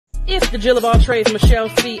It's the Jill of all trades, Michelle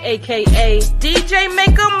C, aka DJ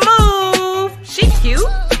Make a Move. She cute.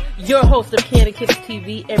 Your host of Candy Kisses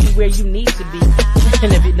TV, everywhere you need to be.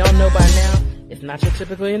 And if you don't know by now, it's not your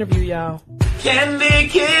typical interview, y'all. Candy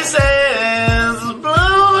Kisses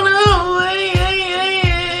blown away.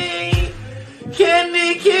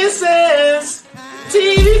 Candy Kisses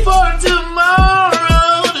TV for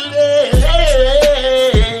tomorrow today.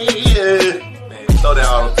 Man, throw that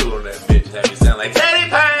auto-tune on that bitch. Have you sound like Teddy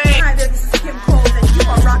Payne. Hi, this is Kim Cole, and you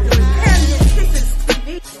are rocking with Candy Kisses TV.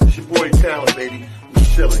 It's your boy Talent, baby.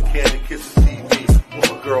 Michelle and Candy Kisses TV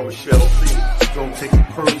with my girl Michelle C. Don't take it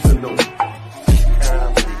personal.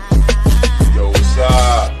 Yo, what's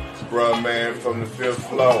up? It's Bruh Man from the fifth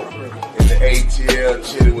floor. In the ATL,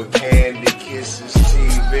 chilling with Candy Kisses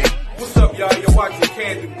TV. What's up, y'all? You're watching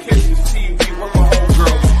Candy Kisses TV with my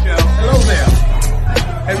homegirl, Michelle. Hello there.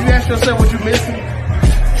 Have you asked yourself what you're missing?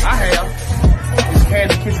 I have. It's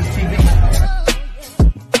Candy Kisses TV.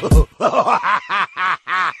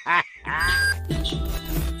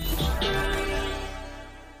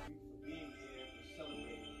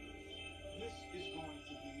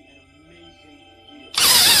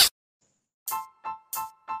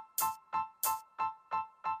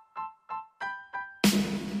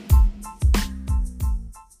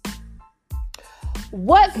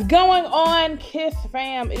 What's going on, Kiss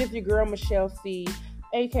fam? It is your girl, Michelle C,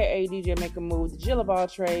 aka DJ Make a Move, the Jill of all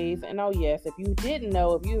trades. And oh yes, if you didn't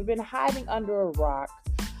know, if you've been hiding under a rock,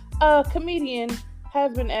 a comedian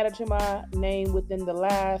has been added to my name within the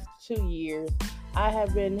last 2 years. I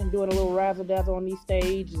have been doing a little razzle-dazzle on these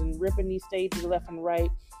stages and ripping these stages left and right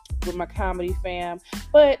with my comedy fam.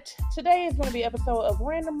 But today is going to be an episode of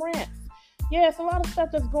Random Rants. Yes, a lot of stuff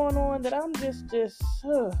that's going on that I'm just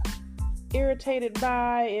irritated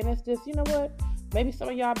by, and it's just, you know what, maybe some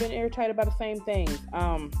of y'all been irritated by the same things.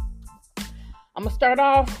 I'm gonna start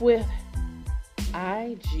off with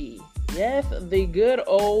IG. Yes, the good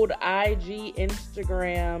old IG,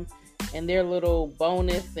 Instagram, and their little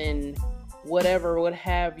bonus and whatever, what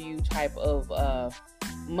have you type of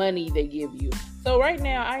money they give you. So right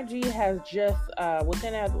now, IG has just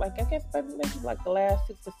within maybe like the last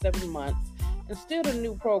 6 to 7 months, instilled a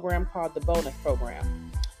new program called the bonus program.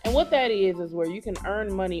 And what that is where you can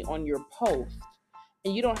earn money on your post,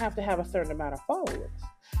 and you don't have to have a certain amount of followers.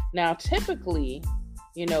 Now, typically,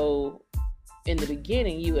 you know, in the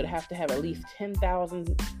beginning, you would have to have at least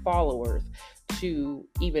 10,000 followers to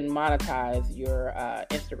even monetize your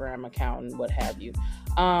Instagram account and what have you.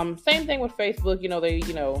 Same thing with Facebook. You know, they,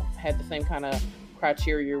 had the same kind of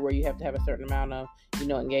criteria where you have to have a certain amount of,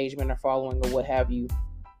 engagement or following or what have you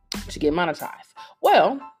to get monetized.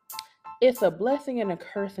 Well, it's a blessing and a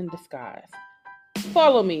curse in disguise.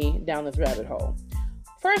 Follow me down this rabbit hole.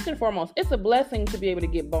 First and foremost, it's a blessing to be able to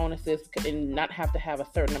get bonuses and not have to have a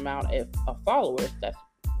certain amount of followers. That's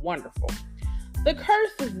wonderful. The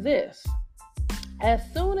curse is this. As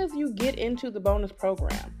soon as you get into the bonus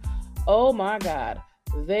program, oh my God,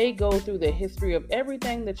 they go through the history of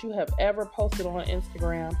everything that you have ever posted on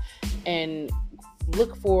Instagram and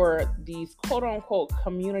look for these quote-unquote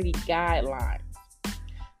community guidelines.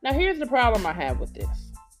 Now, here's the problem I have with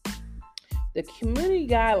this. The community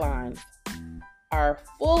guidelines are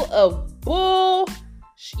full of bull.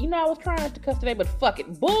 I was trying not to cuss today, but fuck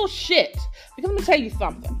it. Bullshit. Because let me tell you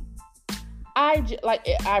something.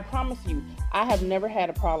 I promise you, I have never had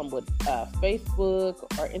a problem with Facebook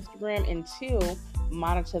or Instagram until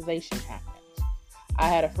monetization happened. I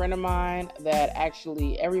had a friend of mine that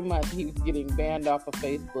actually every month he was getting banned off of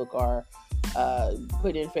Facebook or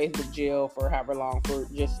put in Facebook jail for however long for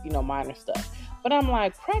just, minor stuff. But I'm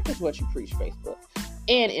like, practice what you preach, Facebook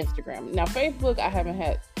and Instagram. Now, Facebook, I haven't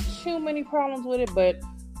had too many problems with it, but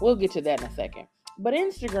we'll get to that in a second. But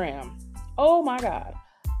Instagram, oh my God.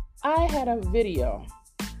 I had a video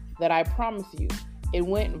that I promise you, it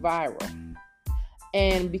went viral.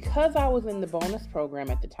 And because I was in the bonus program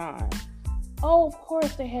at the time, of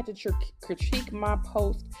course they had to critique my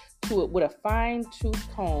post to it with a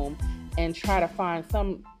fine-tooth comb and try to find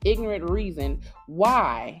some ignorant reason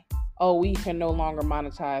why, we can no longer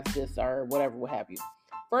monetize this or whatever, what have you.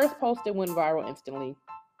 First post that went viral instantly.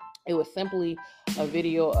 It was simply a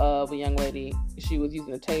video of a young lady. She was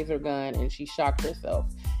using a taser gun and she shocked herself.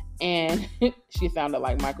 And she sounded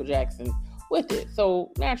like Michael Jackson with it.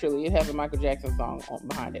 So naturally, it has a Michael Jackson song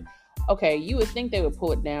behind it. Okay, you would think they would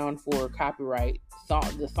pull it down for copyright,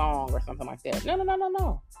 the song or something like that.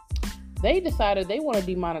 No. They decided they want to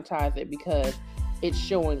demonetize it because it's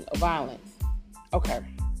showing violence. Okay,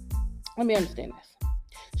 let me understand this.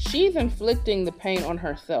 She's inflicting the pain on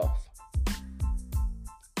herself.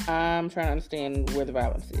 I'm trying to understand where the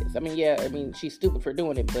violence is. I mean, she's stupid for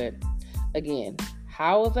doing it, but again,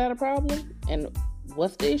 how is that a problem? And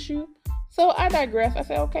what's the issue? So I digress. I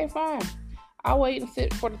said, okay, fine. I'll wait and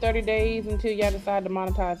sit for the 30 days until y'all decide to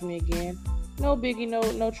monetize me again. No biggie,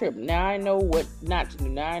 no trip. Now I know what not to do.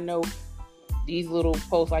 Now I know these little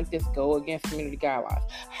posts like this go against community guidelines.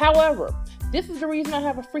 However, this is the reason I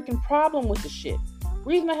have a freaking problem with the shit. The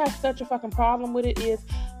reason I have such a fucking problem with it is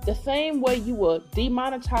the same way you will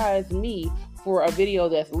demonetize me for a video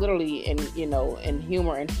that's literally in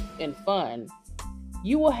humor and fun.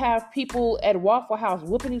 You will have people at Waffle House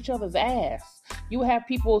whooping each other's ass. You will have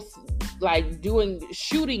people like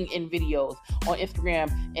shooting in videos on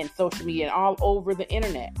Instagram and social media and all over the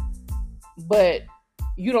internet. But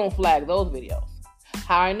you don't flag those videos.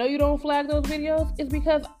 How I know you don't flag those videos is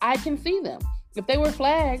because I can see them. If they were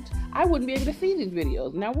flagged, I wouldn't be able to see these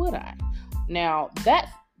videos. Now, would I? Now,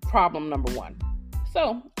 that's problem number one.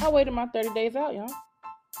 So, I waited my 30 days out, y'all.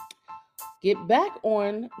 Get back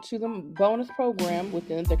on to the bonus program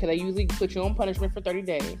within, because they usually put you on punishment for 30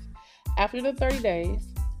 days. After the 30 days,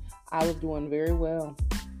 I was doing very well.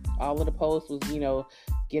 All of the posts was,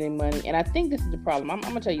 getting money. And I think this is the problem. I'm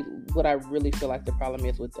going to tell you what I really feel like the problem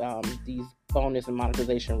is with these bonus and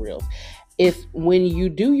monetization reels. It's when you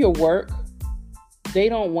do your work, they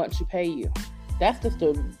don't want to pay you. That's just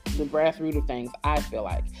the brass root of things, I feel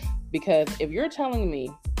like. Because if you're telling me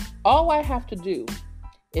all I have to do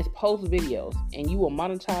is post videos and you will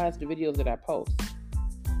monetize the videos that I post,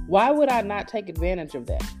 why would I not take advantage of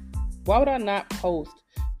that? Why would I not post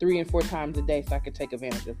 3 and 4 times a day so I could take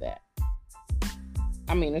advantage of that?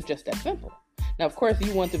 I mean, it's just that simple. Now, of course,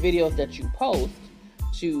 you want the videos that you post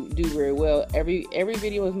to do very well. Every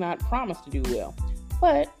video is not promised to do well.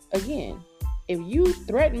 But again, if you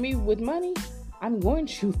threaten me with money, I'm going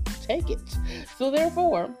to take it. So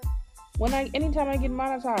therefore, anytime I get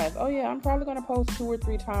monetized, I'm probably going to post 2 or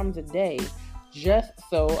 3 times a day just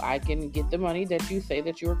so I can get the money that you say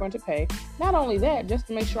that you are going to pay. Not only that, just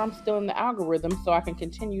to make sure I'm still in the algorithm so I can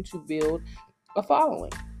continue to build a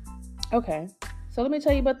following. Okay, so let me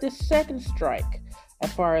tell you about this second strike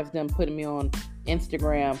as far as them putting me on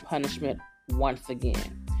Instagram punishment once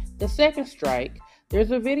again. The second strike,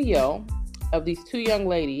 there's a video of these 2 young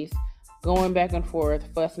ladies going back and forth,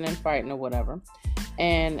 fussing and fighting or whatever.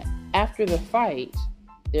 And after the fight,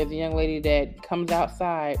 there's a young lady that comes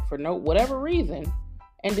outside for whatever reason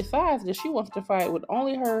and decides that she wants to fight with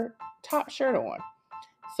only her top shirt on.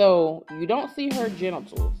 So you don't see her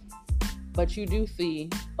genitals, but you do see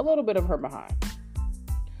a little bit of her behind.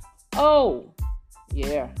 Oh,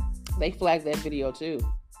 yeah, they flagged that video too.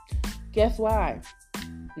 Guess why?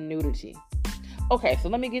 Nudity. Okay, so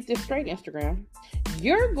let me get this straight, Instagram.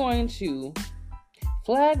 You're going to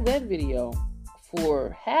flag that video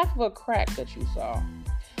for half of a crack that you saw.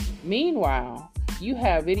 Meanwhile, you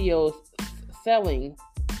have videos selling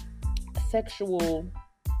sexual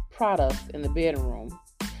products in the bedroom.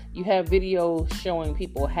 You have videos showing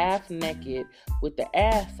people half naked with the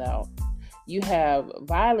ass out. You have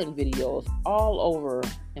violent videos all over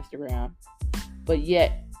Instagram, but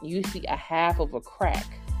yet you see a half of a crack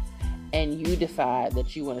and you decide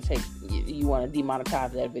that you want to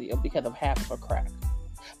demonetize that video because of half of a crack.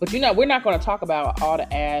 But we're not going to talk about all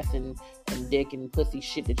the ass and dick and pussy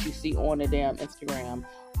shit that you see on the damn Instagram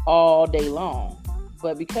all day long.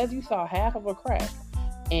 But because you saw half of a crack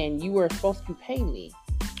and you were supposed to pay me,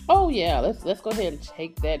 let's go ahead and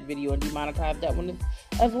take that video and demonetize that one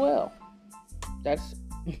as well. That's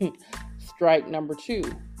strike number 2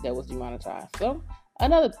 that was demonetized. So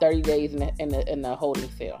another 30 days in the holding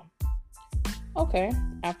cell. Okay,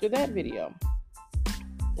 after that video,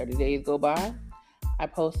 30 days go by. I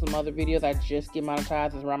post some other videos. I just get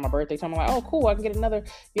monetized. It's around my birthday time. I'm like, oh, cool. I can get another,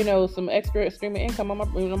 some extra streaming income on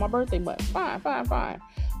my birthday. But fine.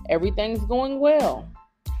 Everything's going well.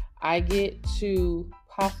 I get to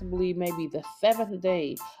possibly maybe the 7th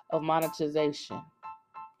day of monetization.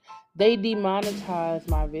 They demonetized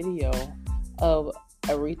my video of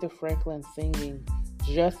Aretha Franklin singing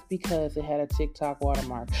just because it had a TikTok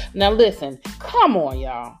watermark. Now listen, come on,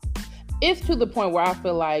 y'all. It's to the point where I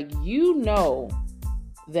feel like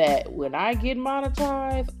that when I get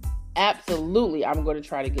monetized, absolutely I'm going to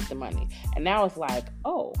try to get the money. And now it's like,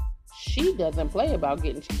 oh, she doesn't play about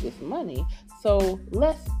getting you this money. So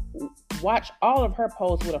let's watch all of her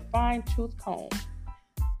posts with a fine-tooth comb.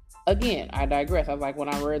 Again, I digress. I was like, when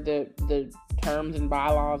I read the terms and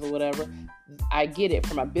bylaws or whatever, I get it.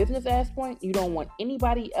 From a business aspect, you don't want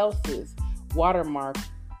anybody else's watermark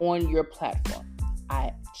on your platform.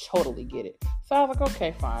 I totally get it. So I was like,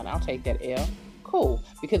 okay, fine. I'll take that L. Cool.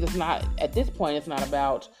 Because it's not, at this point, it's not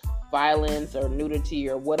about violence or nudity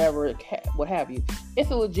or whatever, what have you. It's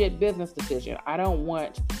a legit business decision. I don't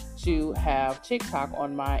want to have TikTok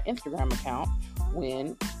on my Instagram account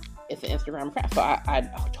when it's an Instagram account. So I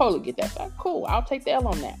totally get that. So cool. I'll take the L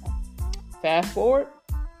on that one. Fast forward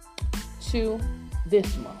to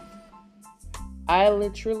this month. I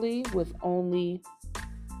literally was only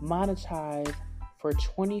monetized for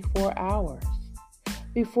 24 hours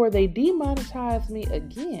before they demonetized me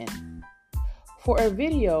again for a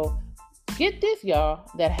video, get this y'all,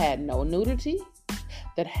 that had no nudity,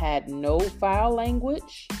 that had no foul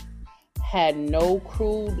language, had no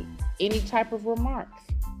crude any type of remarks.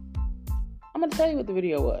 I'm going to tell you what the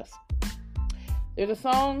video was. There's a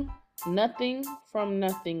song, Nothing from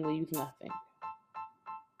Nothing Leaves Nothing.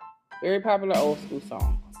 Very popular old school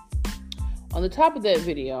song. On the top of that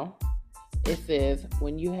video, it says,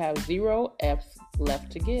 when you have 0 F's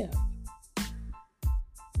left to give.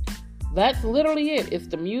 That's literally it. It's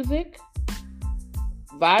the music,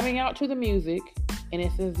 vibing out to the music, and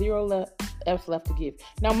it says 0 F's left to give.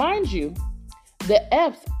 Now, mind you, the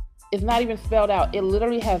F's is not even spelled out. It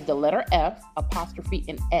literally has the letter F, apostrophe,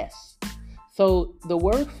 and S. So the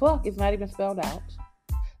word fuck is not even spelled out.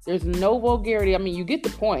 There's no vulgarity. I mean, you get the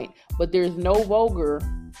point, but there's no vulgar,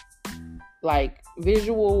 like,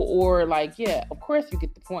 visual or, like, yeah, of course you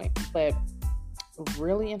get the point. But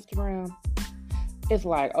really, Instagram, it's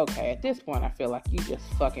like, okay, at this point, I feel like you just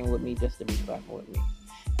fucking with me just to be fucking with me.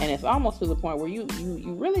 And it's almost to the point where you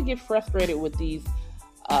really get frustrated with these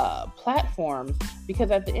platforms, because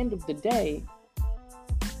at the end of the day,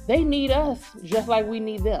 they need us just like we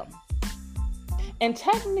need them. And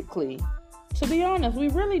technically, to be honest, we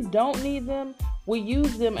really don't need them. We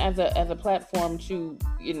use them as a platform to,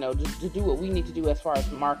 to do what we need to do as far as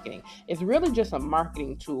marketing. It's really just a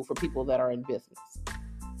marketing tool for people that are in business.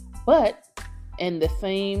 But in the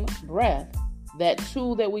same breath, that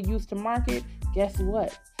tool that we use to market, guess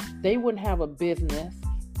what? They wouldn't have a business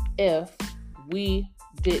if we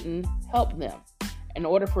didn't help them. In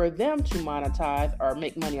order for them to monetize or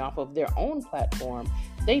make money off of their own platform,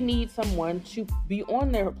 they need someone to be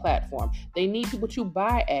on their platform. They need people to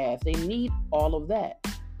buy ads. They need all of that,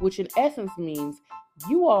 which in essence means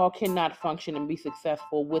you all cannot function and be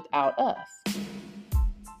successful without us.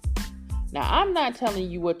 Now, I'm not telling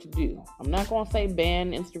you what to do. I'm not going to say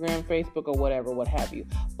ban Instagram, Facebook, or whatever, what have you.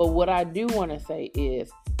 But what I do want to say is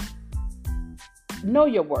know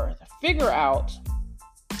your worth. Figure out.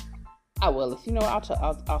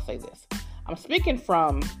 I'll say this. I'm speaking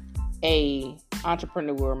from a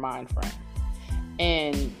entrepreneur mind frame.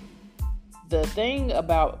 And the thing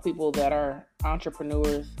about people that are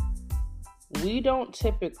entrepreneurs, we don't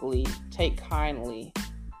typically take kindly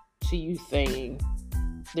to you saying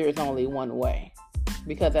there's only one way.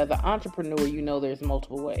 Because as an entrepreneur, there's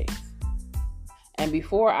multiple ways. And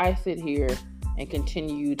before I sit here and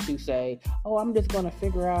continue to say, oh, I'm just going to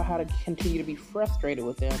figure out how to continue to be frustrated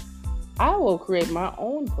with them, I will create my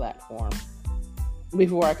own platform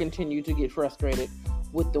before I continue to get frustrated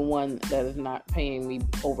with the one that is not paying me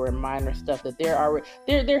over minor stuff that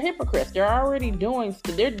they're hypocrites. They're already doing,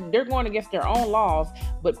 they're going against their own laws,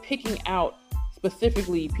 but picking out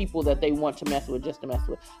specifically people that they want to mess with just to mess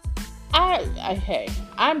with. Hey,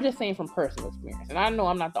 I'm just saying from personal experience, and I know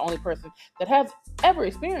I'm not the only person that has ever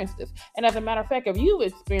experienced this. And as a matter of fact, if you've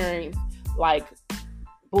experienced like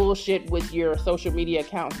bullshit with your social media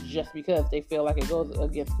accounts just because they feel like it goes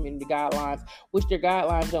against community guidelines, which their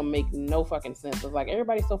guidelines don't make no fucking sense. It's like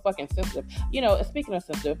everybody's so fucking sensitive. Speaking of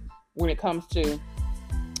sensitive, when it comes to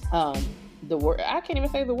the word, I can't even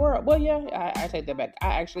say the world. Well, yeah, I take that back.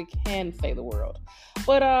 I actually can say the world.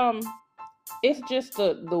 But it's just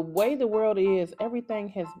the way the world is. Everything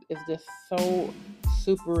is just so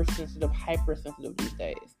super sensitive, hypersensitive these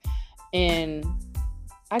days. And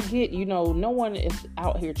I get, no one is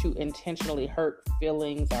out here to intentionally hurt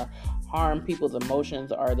feelings or harm people's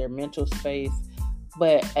emotions or their mental space.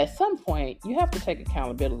 But at some point, you have to take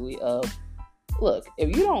accountability of, look,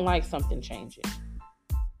 if you don't like something, change it.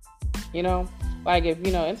 Like if,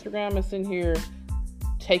 Instagram is in here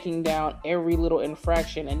taking down every little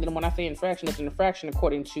infraction. And then when I say infraction, it's an infraction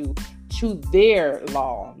according to their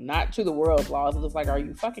law, not to the world's laws. It's like, are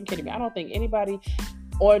you fucking kidding me? I don't think anybody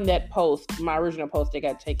on that post, my original post that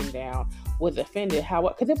got taken down, was offended.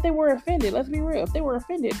 Because if they were offended, let's be real, if they were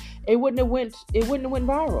offended, it wouldn't have went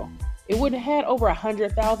viral. It wouldn't have had over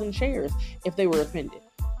 100,000 shares if they were offended.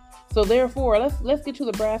 So therefore, let's get to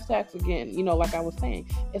the brass tacks again. Like I was saying,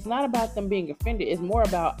 it's not about them being offended. It's more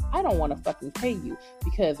about, I don't want to fucking pay you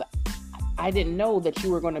because I didn't know that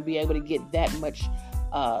you were going to be able to get that much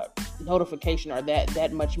notification or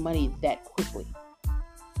that much money that quickly.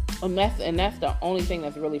 And that's the only thing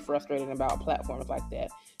that's really frustrating about platforms like that.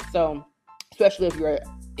 So, especially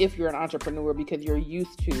if you're an entrepreneur, because you're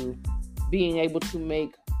used to being able to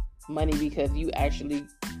make money because you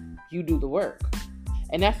do the work.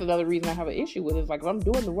 And that's another reason I have an issue with it. It's like, if I'm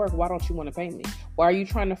doing the work, why don't you want to pay me? Why are you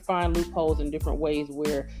trying to find loopholes in different ways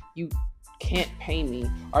where you can't pay me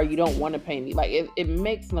or you don't want to pay me? Like, it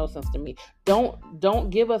makes no sense to me. Don't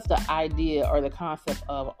give us the idea or the concept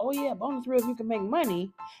of, oh yeah, bonus reels, you can make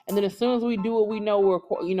money, and then as soon as we do what we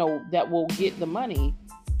know that we'll get the money,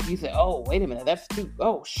 you say, oh, wait a minute, that's too,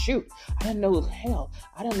 oh shoot, I didn't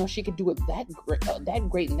know she could do it that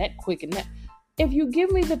great and that quick and that. If you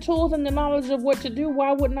give me the tools and the knowledge of what to do,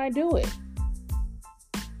 why wouldn't I do it?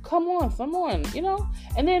 Come on, someone,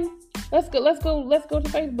 And then let's go to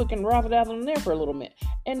Facebook and razzle dazzle them there for a little bit.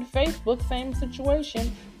 And Facebook, same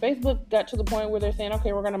situation. Facebook got to the point where they're saying,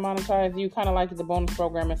 okay, we're going to monetize you, kind of like the bonus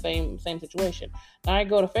program, and same situation. Now I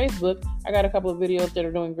go to Facebook, I got a couple of videos that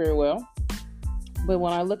are doing very well. But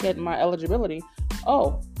when I look at my eligibility,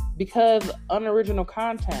 because unoriginal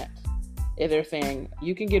content, they're saying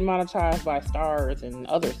you can get monetized by stars and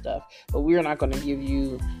other stuff, but we're not going to give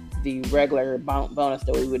you the regular bonus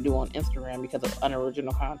that we would do on Instagram because of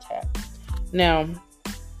unoriginal content. Now,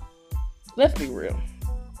 let's be real.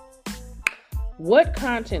 What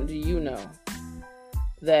content do you know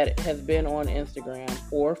that has been on Instagram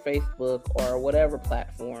or Facebook or whatever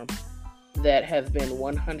platform that has been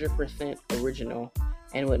 100% original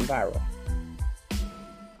and went viral?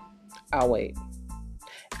 I'll wait.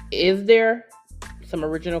 Is there some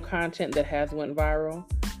original content that has went viral?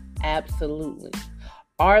 Absolutely.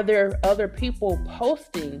 Are there other people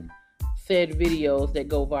posting said videos that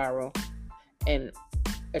go viral and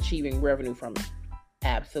achieving revenue from it?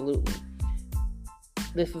 Absolutely.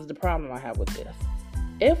 This is the problem I have with this.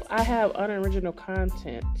 If I have unoriginal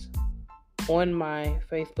content on my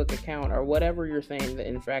Facebook account or whatever you're saying the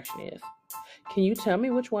infraction is, can you tell me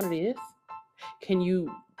which one it is? Can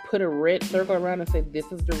you put a red circle around and say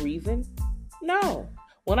this is the reason? No.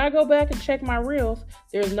 When I go back and check my reels,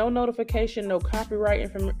 there's no notification, no copyright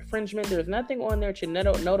infringement. There's nothing on there to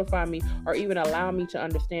notify me or even allow me to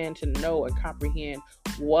understand, to know and comprehend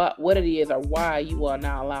what it is or why you will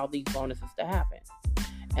now allow these bonuses to happen.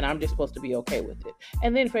 And I'm just supposed to be okay with it.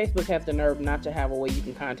 And then Facebook has the nerve not to have a way you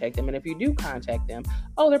can contact them. And if you do contact them,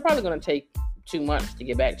 they're probably going to take 2 months to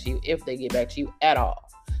get back to you, if they get back to you at all.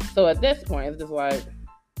 So at this point, it's just like,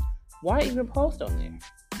 why even post on there?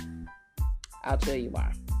 I'll tell you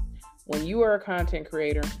why. When you are a content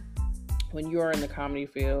creator, when you are in the comedy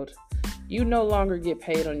field, you no longer get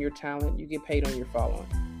paid on your talent, you get paid on your following.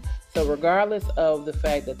 So regardless of the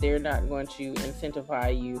fact that they're not going to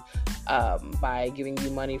incentivize you by giving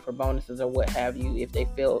you money for bonuses or what have you, if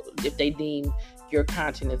they deem your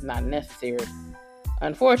content is not necessary,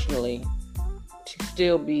 unfortunately, to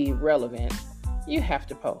still be relevant, you have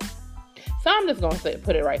to post. So I'm just going to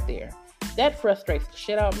put it right there. That frustrates the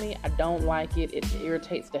shit out of me. I don't like it. It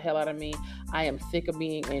irritates the hell out of me. I am sick of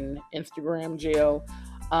being in Instagram jail.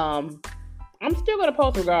 I'm still going to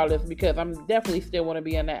post regardless because I'm definitely still want to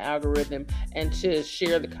be in that algorithm and to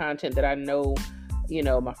share the content that I know,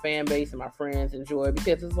 my fan base and my friends enjoy,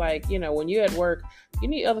 because it's like, when you're at work, you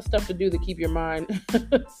need other stuff to do to keep your mind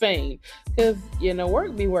sane, because,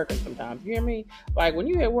 work be working sometimes. You hear me? Like when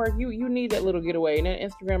you're at work, you need that little getaway, and that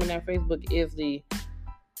Instagram and that Facebook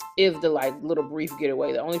is the like little brief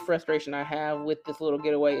getaway. The only frustration I have with this little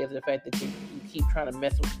getaway is the fact that you keep trying to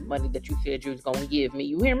mess with the money that you said you was going to give me.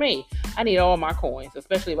 You hear me? I need all my coins,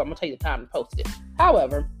 especially if I'm going to take the time to post it.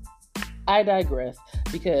 However, I digress,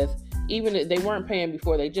 because even if they weren't paying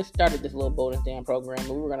before, they just started this little bonus damn program, and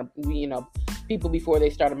we were going to, people before they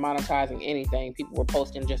started monetizing anything, people were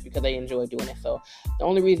posting just because they enjoy doing it. So the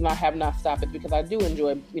only reason I have not stopped is because I do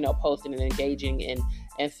enjoy, posting and engaging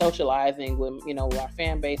and socializing with, our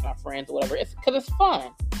fan base, my friends, or whatever. It's because it's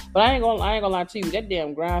fun. But I ain't gonna lie to you, that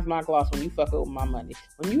damn grinds my gloss when you fuck up with my money.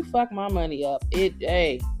 When you fuck my money up,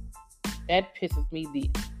 that pisses me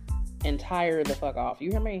the fuck off.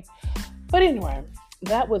 You hear me? But anyway,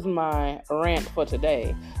 that was my rant for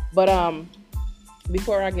today. But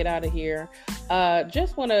before I get out of here,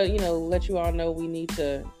 just want to, let you all know we need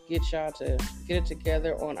to get y'all to get it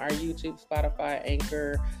together on our YouTube, Spotify,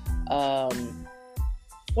 Anchor.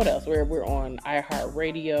 What else? We're on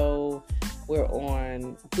iHeartRadio. We're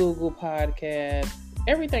on Google Podcasts.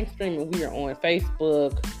 Everything streaming. We are on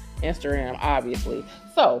Facebook, Instagram, obviously.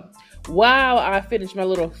 So while I finish my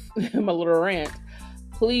little rant,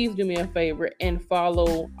 please do me a favor and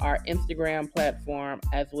follow our Instagram platform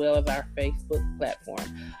as well as our Facebook platform.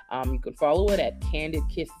 You can follow it at Candid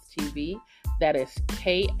Kisses TV. That is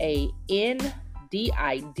KANDID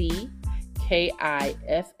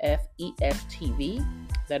DIDKISSES-TV.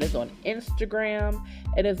 That is on Instagram.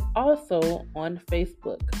 It is also on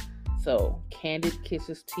Facebook. So Candid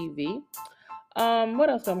Kisses TV. What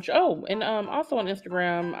else? And also on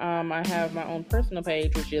Instagram, I have my own personal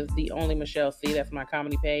page, which is The Only Michelle C. That's my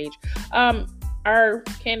comedy page. Our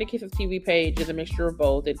Candid Kisses TV page is a mixture of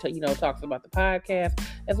both. It talks about the podcast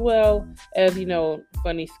as well as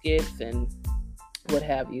funny skits and what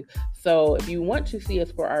have you. So if you want to see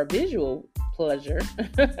us for our visual pleasure,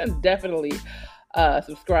 definitely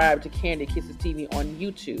subscribe to Candid Kisses TV on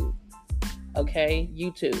YouTube. Okay,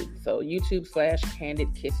 YouTube. So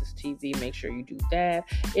YouTube/Candid Kisses TV. Make sure you do that.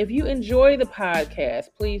 If you enjoy the podcast,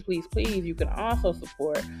 please, you can also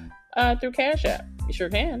support through Cash App. You sure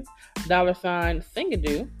can.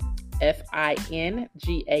 $Singadoo,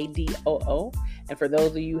 SINGADOO. And for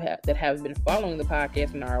those of you that have been following the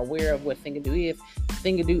podcast and are aware of what Singadoo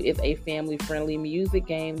is a family-friendly music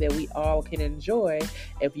game that we all can enjoy.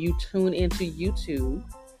 If you tune into YouTube,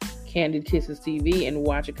 Candid Kisses TV, and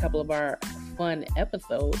watch a couple of our fun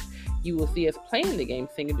episodes, you will see us playing the game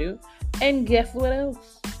Singadoo. And guess what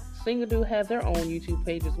else? Singadoo has their own YouTube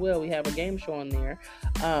page as well. We have a game show on there.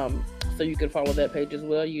 So you can follow that page as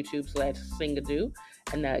well, YouTube/Singadoo.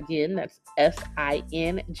 And again, that's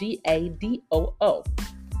SINGADOO.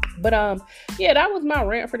 But that was my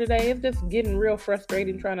rant for today. It's just getting real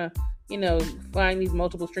frustrating trying to, find these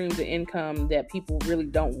multiple streams of income that people really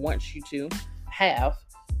don't want you to have.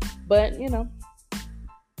 But,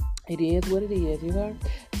 it is what it is,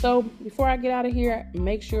 So before I get out of here,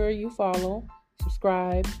 make sure you follow,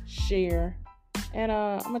 subscribe, share, and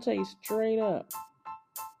I'm going to tell you straight up,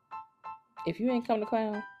 if you ain't come to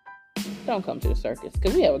clown, don't come to the circus,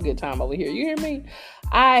 because we have a good time over here. You hear me?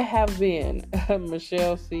 I have been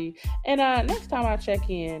Michelle C. And next time I check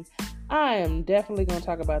in, I am definitely going to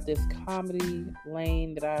talk about this comedy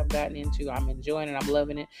lane that I've gotten into. I'm enjoying it. I'm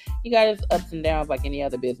loving it. You got its ups and downs like any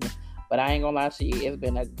other business, but I ain't going to lie to you. It's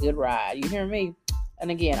been a good ride. You hear me?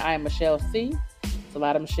 And again, I am Michelle C. There's a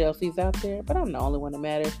lot of Michelle C's out there, but I'm the only one that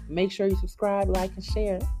matters. Make sure you subscribe, like, and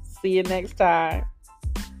share. See you next time.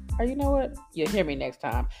 Or you know what? You'll hear me next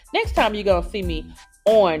time. Next time you're going to see me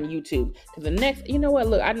on YouTube. Because the next,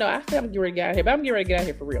 look, I know I said I'm getting ready to get out of here, but I'm getting ready to get out of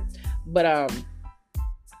here for real. But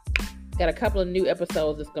got a couple of new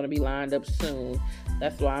episodes that's going to be lined up soon.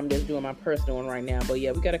 That's why I'm just doing my personal one right now. But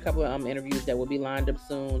yeah, we got a couple of interviews that will be lined up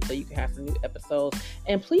soon, so you can have some new episodes.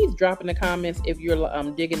 And please drop in the comments if you're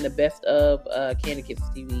digging the best of Candid Kisses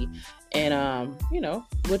TV, and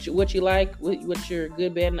what you like, what's your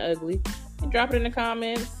good, bad, and ugly. And drop it in the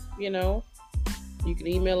comments. You can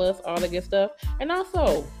email us, all the good stuff. And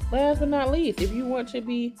also, last but not least, if you want to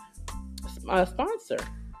be a sponsor,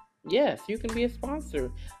 yes, you can be a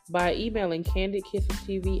sponsor by emailing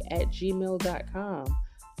candidkissestv@gmail.com.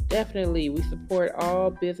 Definitely, we support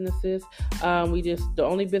all businesses. The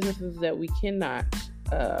only businesses that we cannot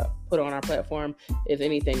put on our platform is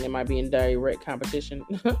anything that might be in direct competition.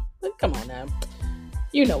 Come on now.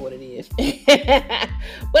 You know what it is.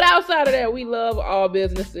 But outside of that, we love all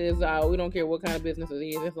businesses. We don't care what kind of business it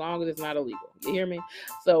is, as long as it's not illegal. You hear me?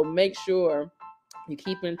 So make sure you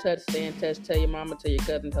keep in touch, stay in touch. Tell your mama, tell your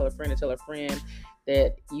cousin, tell a friend, and tell a friend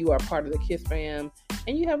that you are part of the Kiss fam,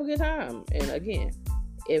 and you have a good time. And again,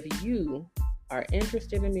 if you are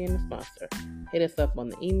interested in being a sponsor, hit us up on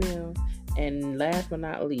the email. And last but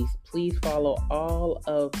not least, please follow all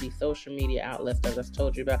of the social media outlets that I just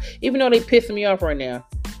told you about. Even though they pissing me off right now,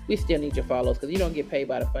 we still need your follows, because you don't get paid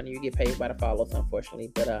by the funny, you get paid by the follows,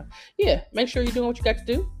 unfortunately. But make sure you're doing what you got to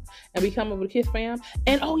do and become over the Kiss fam.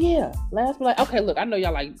 And last but okay, look, I know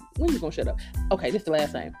y'all like, when you gonna shut up? Okay, this is the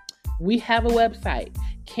last thing. We have a website,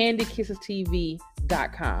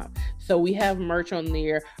 CandidKissesTV.com. So we have merch on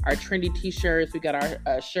there, our trendy t-shirts. We got our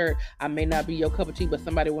shirt, I may not be your cup of tea, but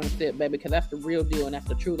somebody want to sit, baby, because that's the real deal and that's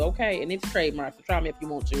the truth. Okay, and it's trademarked, so try me if you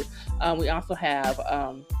want to. We also have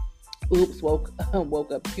Oops, woke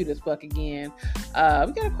up cute as fuck again. We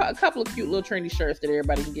got a couple of cute little trendy shirts that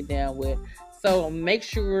everybody can get down with. So make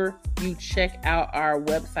sure you check out our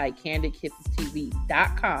website,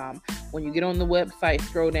 CandidKissesTV.com. When you get on the website,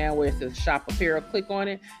 scroll down where it says Shop Apparel, click on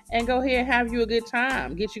it, and go ahead and have you a good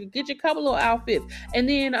time. Get you a couple of outfits. And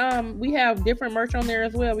then we have different merch on there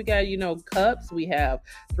as well. We got, cups, we have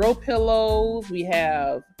throw pillows, we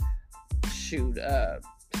have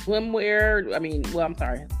swimwear,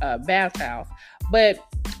 bath towels. But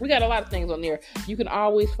we got a lot of things on there. You can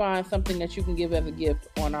always find something that you can give as a gift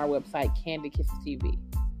on our website, Candid Kisses TV.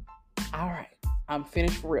 All right. I'm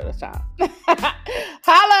finished for real this time.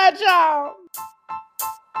 Holla at y'all.